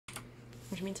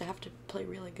which means I have to play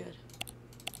really good.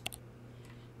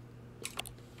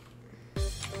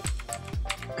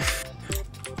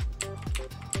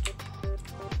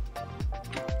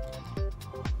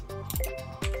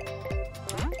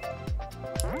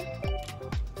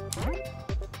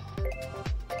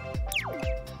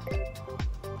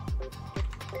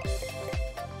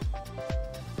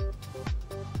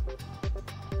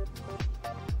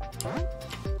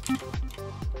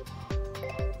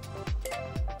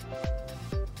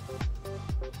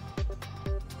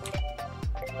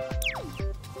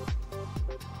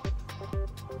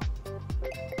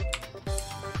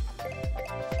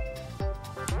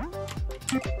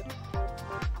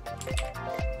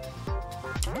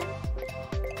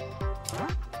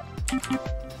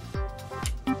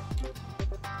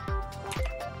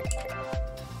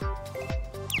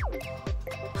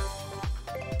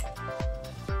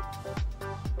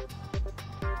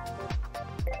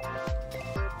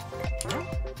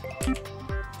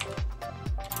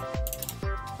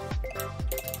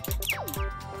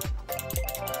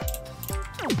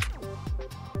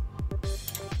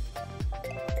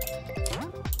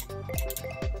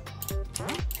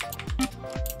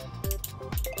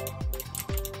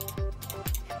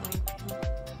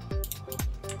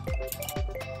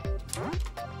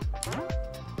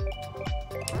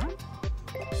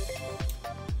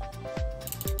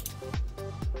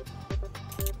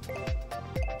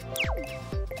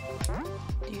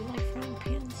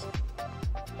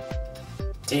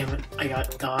 Damn it!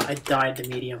 I died to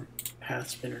medium path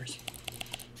spinners.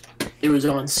 It was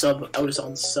on sub. I was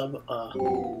on sub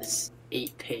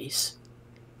 8 pace.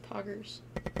 Poggers.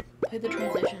 Play the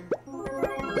transition.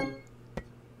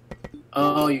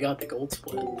 Oh, you got the gold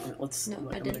split. Let's. No,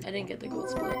 I didn't get the gold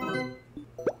split.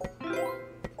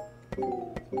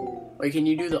 Wait, can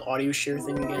you do the audio share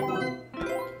thing again?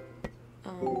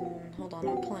 Hold on.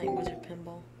 I'm playing Wizard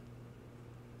Pinball.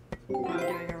 I'm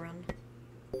doing a run.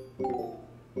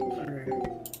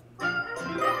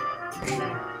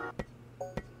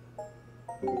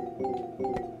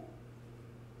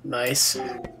 Nice. You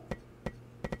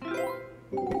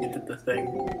did the thing.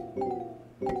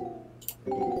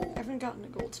 I haven't gotten a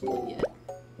gold split yet.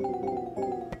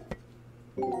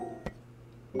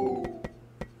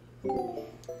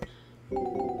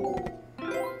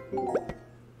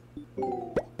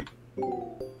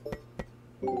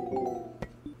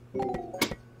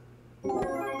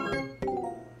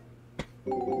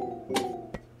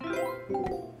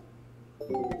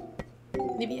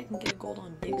 Maybe I can get a gold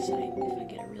on dig site if I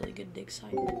get a really good dig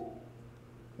site.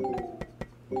 And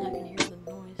I can hear the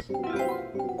noise.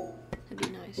 That'd be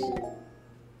nice.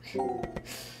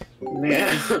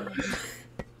 Yeah.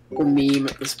 A meme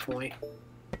at this point.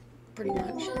 Pretty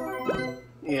much.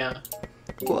 Yeah.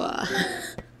 Wow.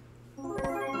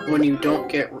 When you don't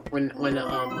get when you I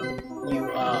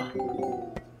gotta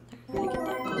get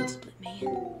that gold split,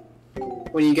 man.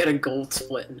 when you get a gold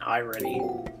split in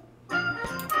iReady.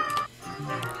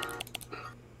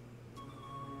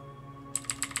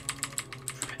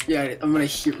 Yeah, we're gonna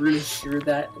hear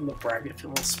that in the bracket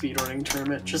film speedrunning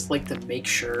tournament, just like to make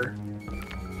sure.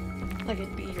 Like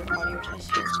it'd be your audio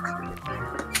tester.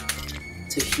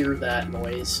 To hear that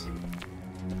noise.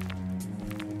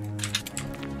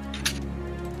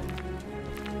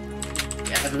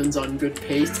 Evan's on good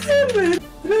pace.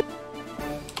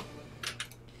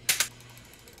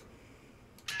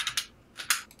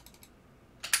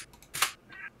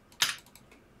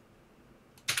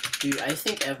 Dude, I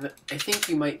think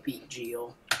you might beat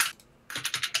Geo.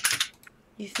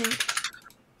 You think?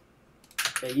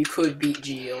 Yeah, you could beat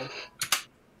Geo.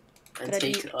 And Could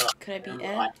I beat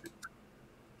Ed?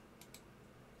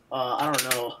 I don't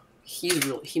know.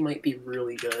 He might be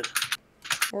really good.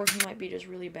 Or he might be just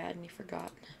really bad and he forgot.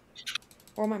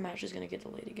 Or my match is gonna get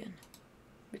delayed again.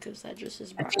 Because that just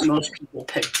is bracket. Most people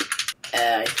picked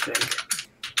Ed, I think.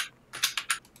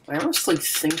 I honestly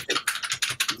think that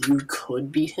you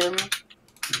could beat him,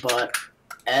 but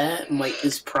Ed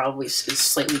is probably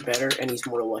slightly better and he's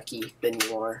more lucky than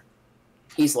you are.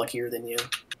 He's luckier than you.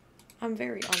 I'm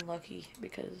very unlucky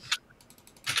because,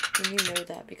 and you know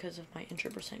that because of my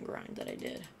intra% grind that I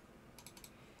did.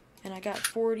 And I got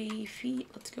 40 feet.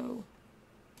 Let's go.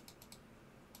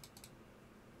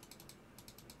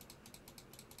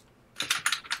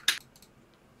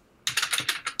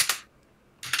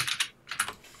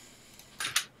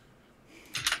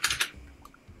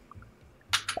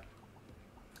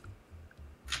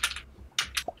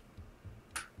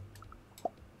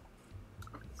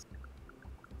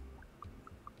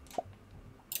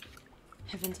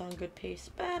 Heaven's on good pace.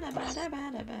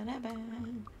 Ba-da-ba-da-ba-da-ba-da-ba.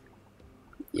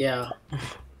 Yeah.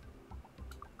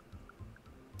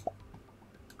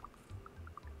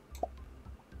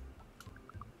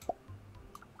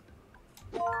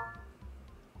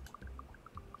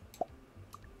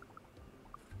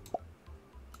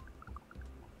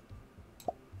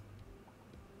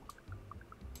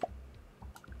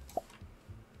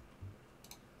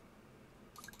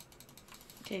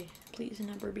 Okay, please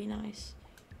number be nice.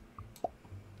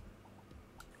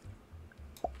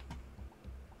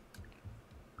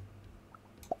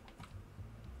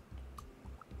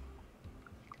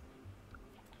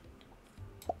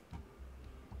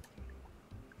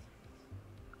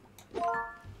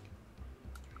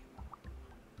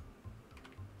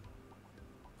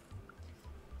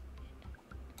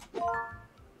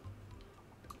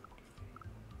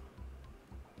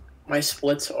 My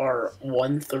splits are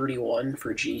 131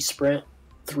 for G Sprint,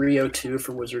 302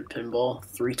 for Wizard Pinball,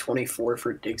 324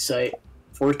 for Dig Site,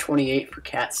 428 for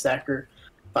Cat Stacker,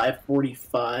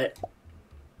 545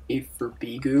 for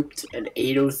B Gooped, and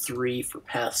 803 for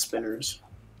Path Spinners.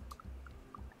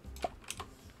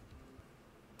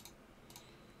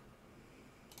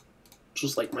 Which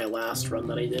was like my last run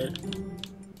that I did.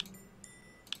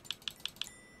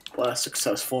 Last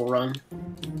successful run.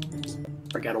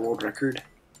 I got a world record.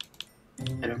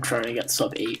 And I'm trying to get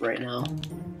sub 8 right now.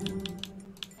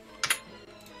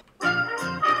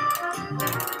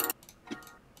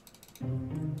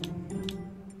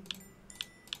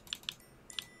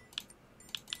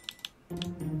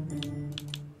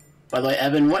 By the way,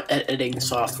 Evan, what editing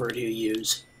software do you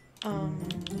use?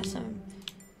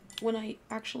 When I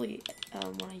actually,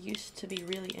 when I used to be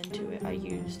really into it, I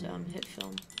used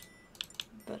HitFilm,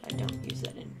 but I don't use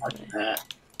that anymore.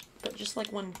 But just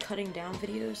like when cutting down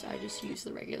videos, I just use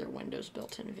the regular Windows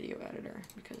built-in video editor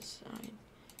because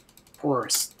Of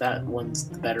course, that one's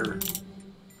the better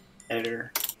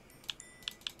editor.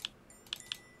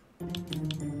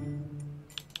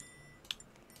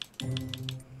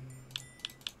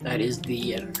 That is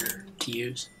the editor to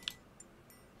use.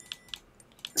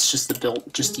 It's just the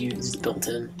use the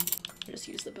built-in. Just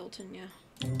use the built-in, yeah.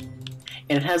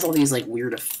 And it has all these like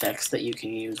weird effects that you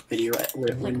can use video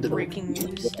like breaking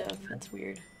news stuff. That's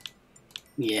weird.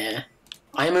 Yeah,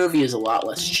 iMovie is a lot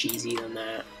less cheesy than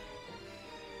that.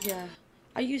 Yeah,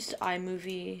 I used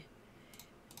iMovie.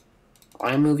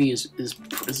 iMovie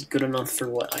is good enough for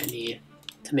what I need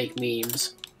to make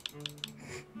memes.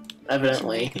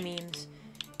 Evidently, memes.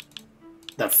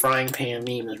 That frying pan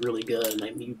meme is really good,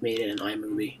 and you made it in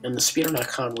iMovie. And the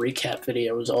Speedrun.com recap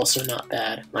video was also not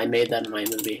bad. I made that in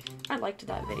iMovie. I liked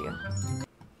that video.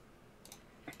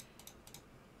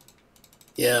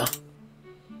 Yeah.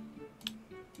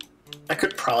 I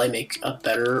could probably make a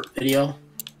better video.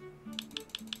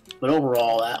 But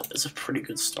overall, that was a pretty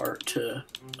good start to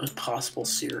a possible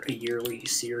a yearly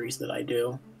series that I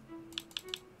do.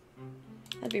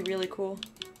 That'd be really cool.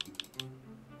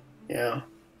 Yeah.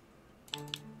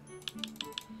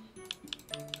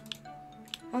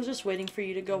 I was just waiting for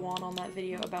you to go on that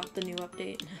video about the new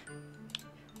update.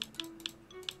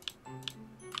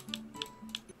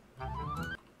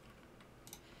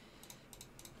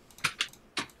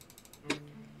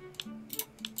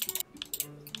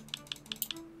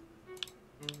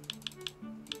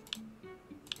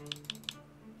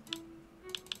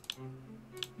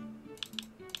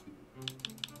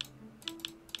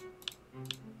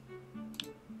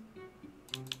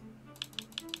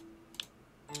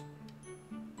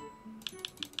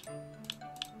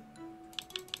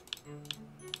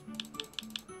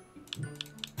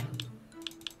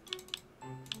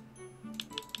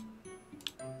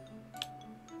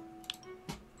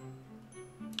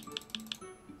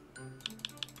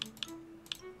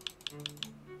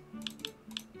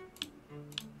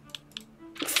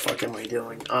 What the fuck am I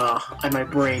doing? My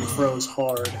brain froze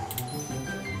hard.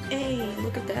 Hey,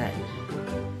 look at that.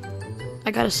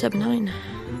 I got a sub 9.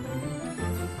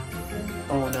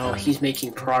 Oh no, he's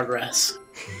making progress.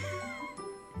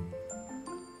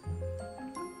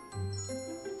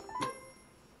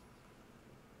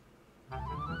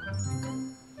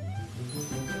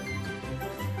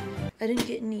 I didn't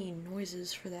get any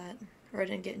noises for that, or I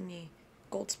didn't get any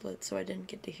gold splits, so I didn't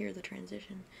get to hear the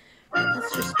transition. But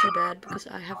that's just too bad, because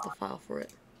I have the file for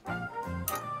it.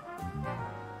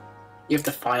 You have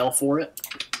to file for it?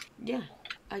 Yeah,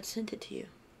 I sent it to you.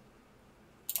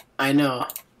 I know.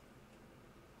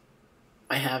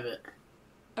 I have it.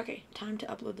 Okay, time to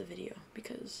upload the video,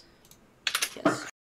 because, yes.